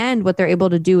 in the end, what they're able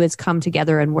to do is come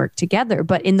together and work together.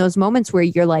 But in those moments where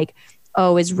you're like,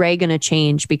 oh, is Rey going to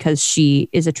change because she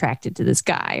is attracted to this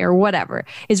guy or whatever?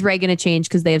 Is Rey going to change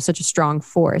because they have such a strong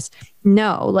Force?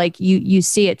 No, like you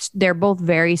see it. They're both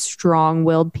very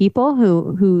strong-willed people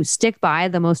who stick by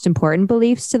the most important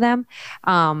beliefs to them,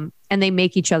 and they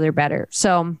make each other better.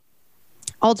 So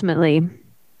ultimately,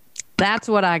 that's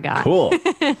what I got. Cool.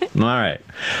 All right.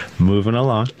 Moving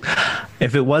along.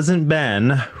 If it wasn't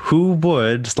Ben, who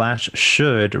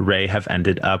would/should Rey have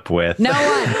ended up with? No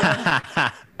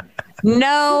one.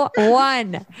 No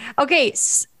one. Okay,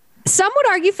 some would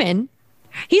argue Finn.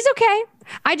 He's okay.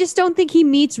 I just don't think he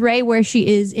meets Rey where she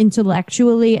is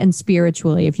intellectually and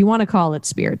spiritually, if you want to call it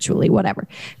spiritually, whatever.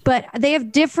 But they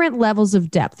have different levels of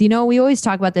depth. You know, we always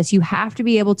talk about this. You have to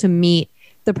be able to meet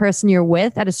the person you're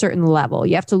with at a certain level.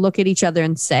 You have to look at each other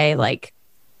and say, like,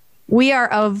 we are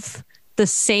of the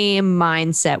same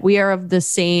mindset. We are of the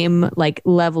same like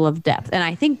level of depth. And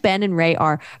I think Ben and Rey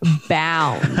are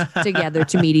bound together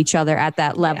to meet each other at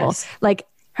that level. Yes. Like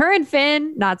her and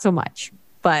Finn, not so much.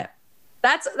 But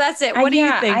that's it. What do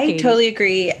you think, I Katie? totally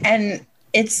agree. And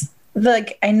it's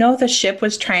like, I know the ship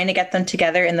was trying to get them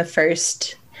together in the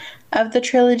first of the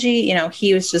trilogy. You know,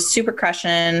 he was just super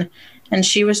crushing and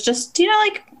she was just, you know,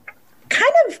 like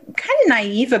kind of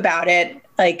naive about it.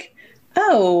 Like,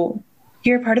 oh,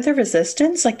 you're part of the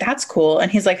resistance? Like, that's cool.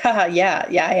 And he's like, haha, yeah,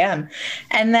 I am.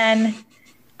 And then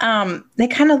they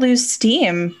kind of lose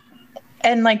steam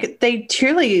and like they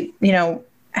truly, you know,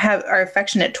 are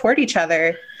affectionate toward each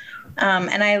other.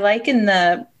 And I like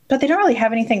but they don't really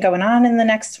have anything going on in the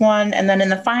next one. And then in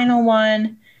the final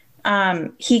one,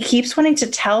 he keeps wanting to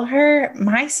tell her.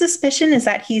 My suspicion is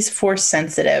that he's Force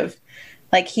sensitive.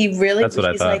 Like he's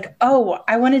like, oh,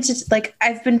 I wanted to, like,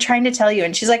 I've been trying to tell you.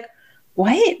 And she's like,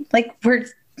 what? Like, we're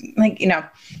like, you know,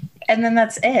 and then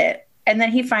that's it. And then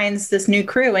he finds this new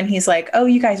crew and he's like, oh,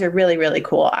 you guys are really, really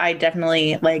cool. I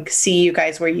definitely like see you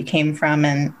guys where you came from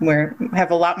and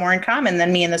have a lot more in common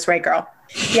than me and this Rey girl.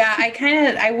 Yeah.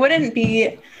 I wouldn't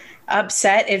be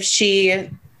upset if she,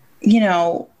 you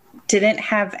know, didn't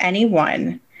have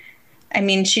anyone. I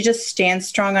mean, she just stands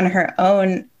strong on her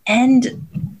own. And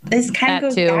this kind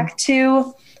of goes back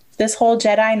to this whole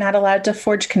Jedi not allowed to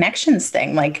forge connections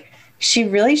thing. Like, she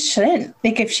really shouldn't.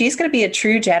 Like, if she's going to be a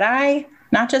true Jedi,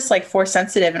 not just like Force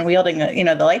sensitive and wielding, you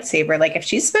know, the lightsaber, like if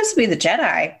she's supposed to be the Jedi,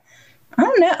 I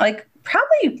don't know, like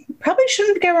probably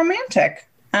shouldn't get romantic.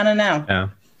 I don't know. Yeah.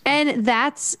 And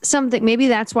that's something, maybe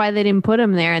that's why they didn't put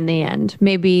him there in the end.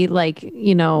 Maybe like,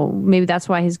 you know, maybe that's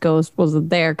why his ghost wasn't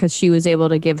there, because she was able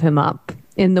to give him up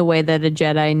in the way that a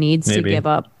Jedi needs to give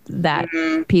up that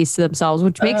piece to themselves,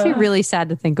 which makes me really sad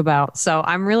to think about. So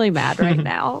I'm really mad right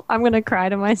now. I'm going to cry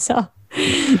to myself.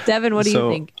 Devin, what do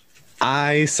you think?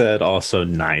 I said also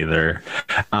neither.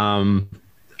 And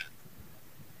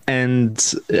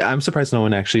I'm surprised no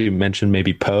one actually mentioned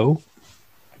maybe Poe.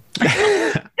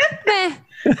 He's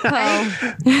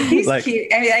like,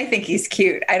 cute. I mean, I think he's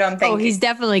cute. I don't think. Oh, he's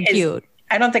definitely cute.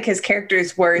 I don't think his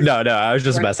character's worth. No, I was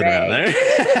just messing Rey. around there.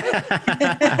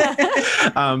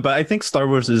 But I think Star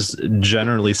Wars is,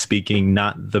 generally speaking,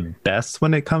 not the best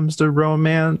when it comes to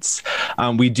romance.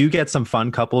 We do get some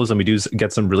fun couples and we do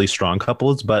get some really strong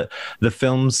couples, but the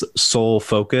film's sole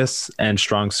focus and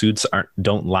strong suits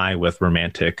don't lie with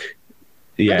romantic.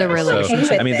 Yeah, The relationship.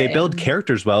 so, I mean, they build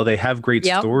characters well. They have great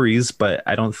Yep. stories, but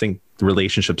I don't think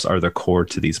relationships are the core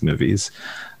to these movies.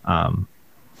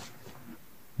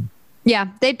 Yeah,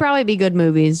 they'd probably be good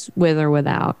movies with or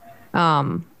without.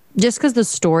 Just because the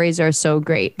stories are so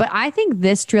great. But I think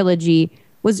this trilogy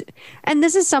was, and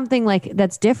this is something like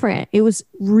that's different. It was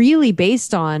really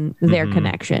based on their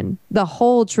connection, the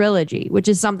whole trilogy, which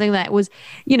is something that was,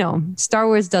 Star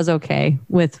Wars does okay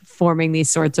with forming these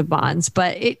sorts of bonds,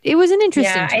 but it was an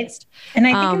interesting twist. I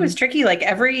think it was tricky. Like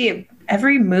every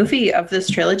movie of this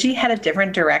trilogy had a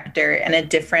different director and a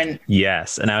different.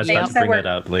 Yes, and I was about to bring that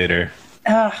up later.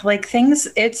 Like things,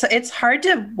 it's hard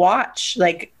to watch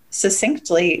like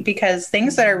succinctly because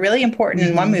things that are really important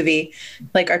in one movie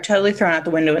like are totally thrown out the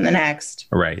window in the next.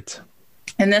 Right.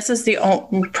 And this is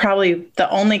probably the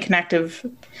only connective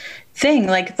thing.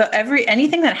 Like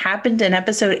anything that happened in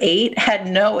episode 8 had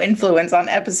no influence on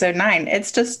episode 9.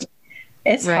 It's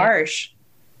right. Harsh.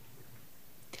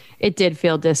 It did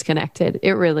feel disconnected.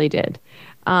 It really did.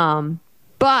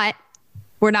 But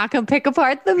we're not going to pick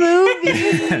apart the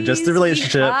movie. Just the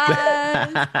relationship.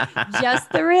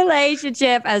 Just the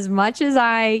relationship. As much as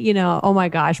oh my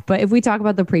gosh. But if we talk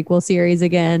about the prequel series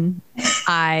again,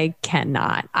 I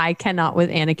cannot with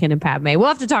Anakin and Padme. We'll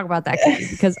have to talk about that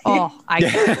because, I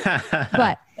can't.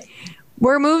 But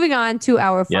we're moving on to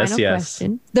our final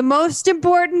question. The most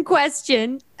important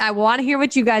question. I want to hear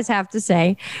what you guys have to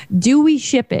say. Do we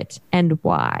ship it and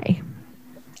why?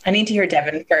 I need to hear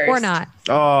Devin first. Or not.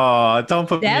 Oh, don't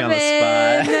put me on the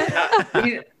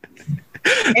spot.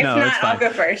 If not, I'll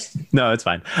go first. No, it's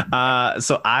fine.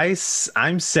 So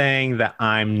I'm saying that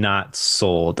I'm not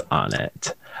sold on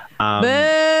it.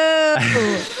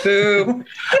 Boo.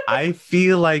 I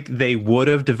feel like they would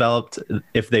have developed,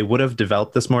 if they would have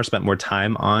developed this more, spent more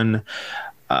time on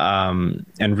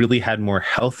and really had more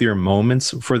healthier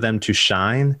moments for them to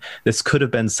shine, this could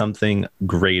have been something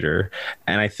greater.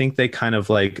 And I think they kind of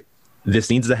like, this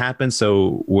needs to happen,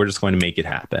 so we're just going to make it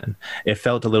happen. It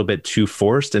felt a little bit too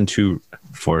forced.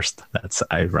 That's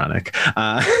ironic.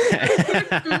 A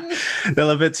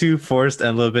little bit too forced and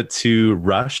a little bit too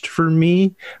rushed for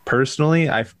me personally.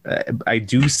 I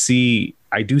do see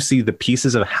the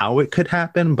pieces of how it could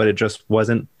happen, but it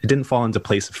didn't fall into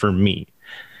place for me.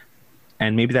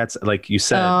 And maybe that's, like you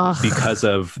said, because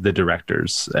of the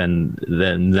directors and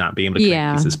then not being able to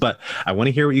connect pieces. But I want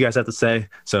to hear what you guys have to say.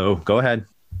 So go ahead.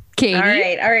 Katie? All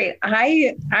right.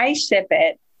 I ship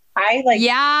it. I like,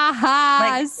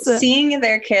 like seeing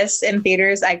their kiss in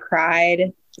theaters. I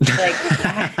cried. Like,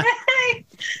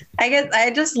 I guess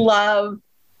I just love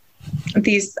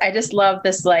these. I just love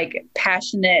this like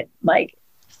passionate, like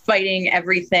fighting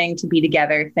everything to be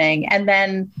together thing. And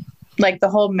then like the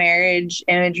whole marriage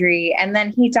imagery. And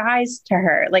then he dies to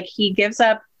her. Like he gives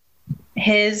up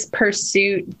his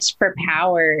pursuit for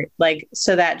power, like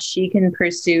so that she can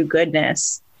pursue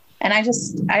goodness. And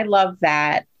I love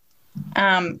that.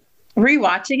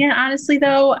 Rewatching it, honestly,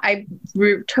 though, I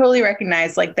totally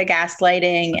recognize like the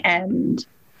gaslighting and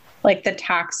like the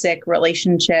toxic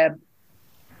relationship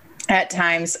at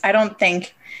times. I don't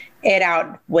think it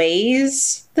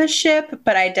outweighs the ship,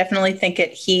 but I definitely think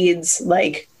it heeds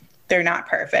like they're not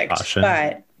perfect. Caution.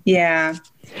 But yeah.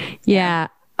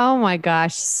 Oh my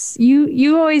gosh.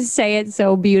 You always say it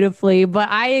so beautifully, but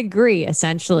I agree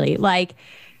essentially. Like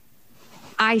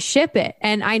I ship it.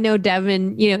 And I know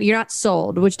Devin, you're not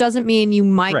sold, which doesn't mean you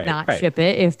might not ship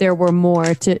it if there were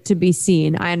more to be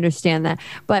seen. I understand that.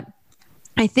 But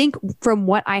I think from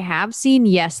what I have seen,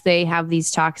 yes, they have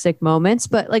these toxic moments.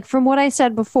 But like from what I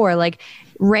said before, like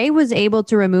Rey was able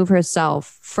to remove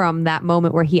herself from that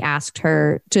moment where he asked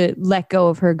her to let go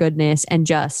of her goodness and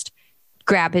just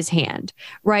grab his hand,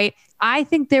 right? I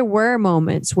think there were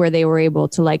moments where they were able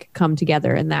to like come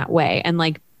together in that way and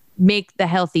like make the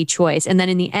healthy choice. And then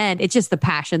in the end, it's just the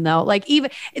passion though. Like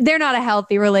even they're not a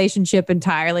healthy relationship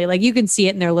entirely. Like you can see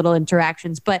it in their little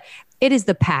interactions, but it is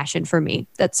the passion for me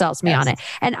that sells me on it.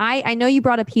 And I know you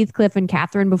brought up Heathcliff and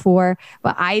Catherine before,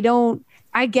 but I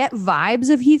get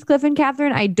vibes of Heathcliff and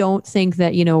Catherine. I don't think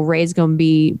that, Rey's going to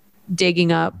be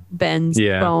digging up Ben's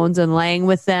bones and laying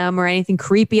with them or anything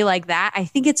creepy like that. I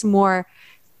think it's more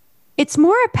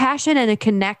a passion and a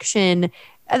connection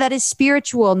that is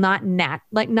spiritual, not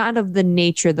of the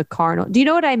nature, the carnal. Do you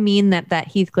know what I mean?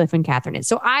 That Heathcliff and Catherine is.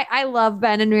 So I love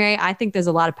Ben and Rey. I think there's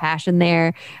a lot of passion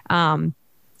there.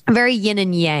 a very yin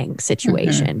and yang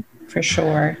situation. For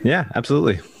sure. Yeah,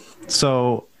 absolutely.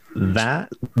 So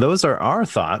those are our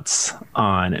thoughts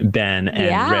on Ben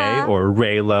and Ray, or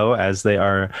Raylo as they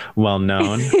are well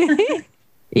known.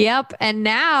 Yep. And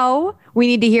now we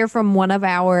need to hear from one of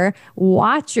our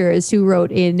watchers who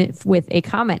wrote in with a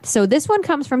comment. So this one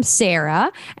comes from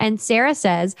Sarah. And Sarah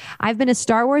says, I've been a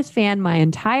Star Wars fan my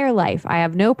entire life. I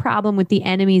have no problem with the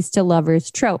enemies to lovers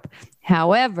trope.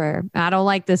 However, I don't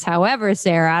like this. However,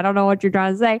 Sarah, I don't know what you're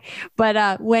trying to say.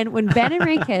 But when Ben and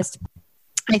Ray kissed,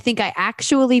 I think I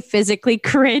actually physically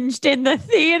cringed in the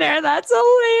theater. That's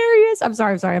hilarious. I'm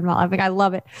sorry. I'm not laughing. I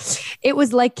love it. It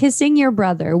was like kissing your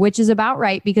brother, which is about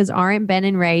right because aren't Ben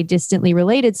and Ray distantly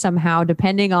related somehow,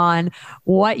 depending on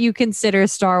what you consider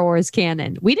Star Wars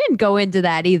canon? We didn't go into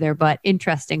that either, but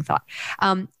interesting thought.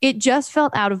 It just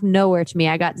felt out of nowhere to me.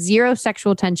 I got zero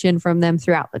sexual tension from them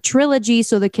throughout the trilogy.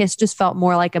 So the kiss just felt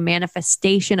more like a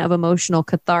manifestation of emotional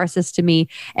catharsis to me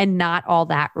and not all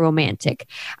that romantic.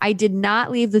 I did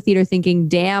not leave the theater thinking,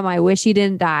 damn, I wish he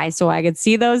didn't die so I could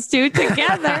see those two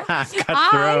together.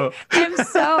 I am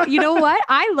so, you know what?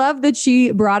 I love that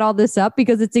she brought all this up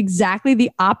because it's exactly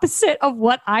the opposite of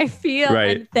what I feel.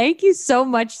 Right. And thank you so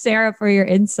much, Sarah, for your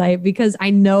insight, because I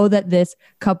know that this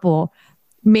couple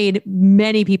made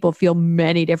many people feel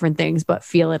many different things, but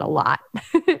feel it a lot.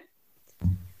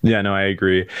 Yeah, no, I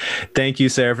agree. Thank you,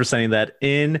 Sarah, for sending that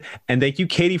in. And thank you,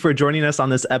 Katie, for joining us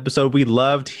on this episode. We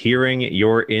loved hearing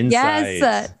your insights.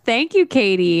 Yes. Thank you,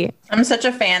 Katie. I'm such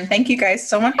a fan. Thank you guys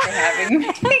so much for having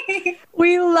me.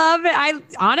 We love it. I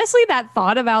honestly, that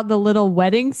thought about the little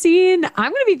wedding scene,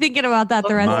 I'm going to be thinking about that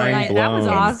the rest of the night. That was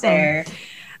awesome.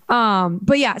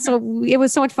 But yeah, so it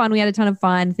was so much fun. We had a ton of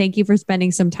fun. Thank you for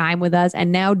spending some time with us.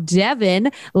 And now, Devin,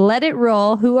 let it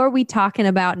roll. Who are we talking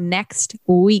about next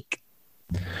week?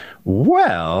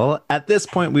 Well, at this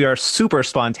point, we are super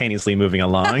spontaneously moving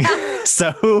along.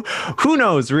 So who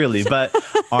knows, really? But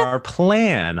our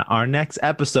next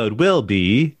episode will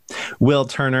be Will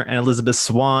Turner and Elizabeth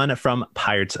Swann from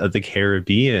Pirates of the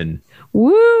Caribbean.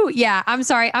 Woo! Yeah, I'm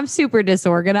sorry. I'm super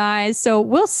disorganized. So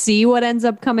we'll see what ends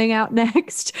up coming out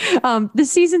next. This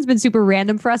season's been super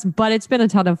random for us, but it's been a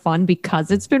ton of fun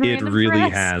because it's been random. It really for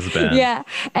us. has been. Yeah.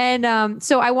 And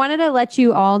so I wanted to let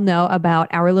you all know about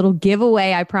our little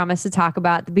giveaway I promised to talk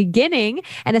about at the beginning,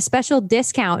 and a special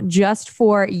discount just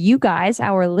for you guys,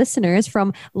 our listeners,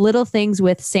 from Little Things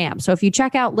with Sam. So if you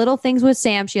check out Little Things with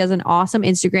Sam, she has an awesome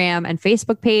Instagram and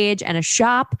Facebook page and a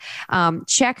shop.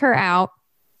 Check her out.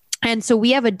 And so we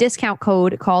have a discount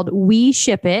code called We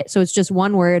Ship It. So it's just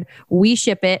one word, We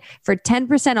Ship It, for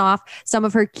 10% off some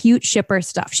of her cute shipper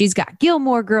stuff. She's got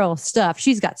Gilmore Girls stuff.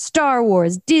 She's got Star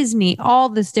Wars, Disney, all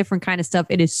this different kind of stuff.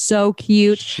 It is so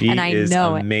cute. And I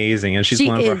know amazing. And she's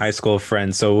one of our high school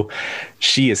friends. So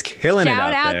she is killing it out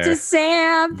there. Shout out to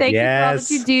Sam. Thank you for all that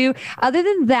you do. Other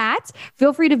than that,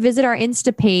 feel free to visit our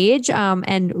Insta page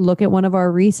and look at one of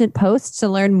our recent posts to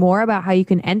learn more about how you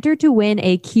can enter to win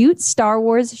a cute Star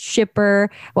Wars shipper.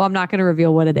 Well, I'm not going to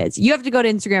reveal what it is. You have to go to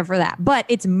Instagram for that, but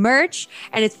it's merch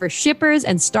and it's for shippers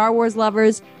and Star Wars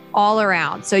lovers all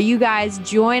around. So you guys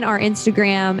join our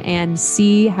Instagram and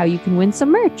see how you can win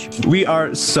some merch. We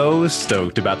are so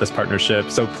stoked about this partnership.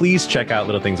 So please check out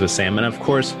Little Things with Sam. And of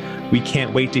course, we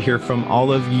can't wait to hear from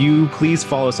all of you. Please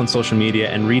follow us on social media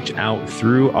and reach out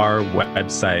through our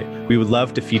website. We would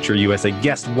love to feature you as a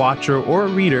guest watcher or a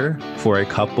reader for a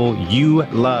couple you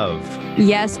love.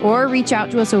 Yes, or reach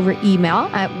out to us over email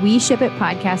at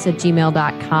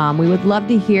weshipitpodcast@gmail.com. We would love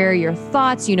to hear your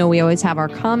thoughts. You know, we always have our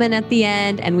comment at the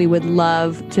end, and we would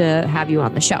love to have you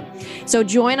on the show. So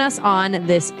join us on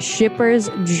this shipper's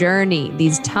journey,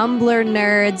 these Tumblr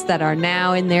nerds that are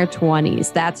now in their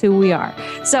 20s. That's who we are.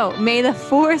 So may the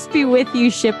force be with you,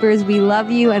 shippers. We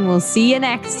love you, and we'll see you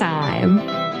next time.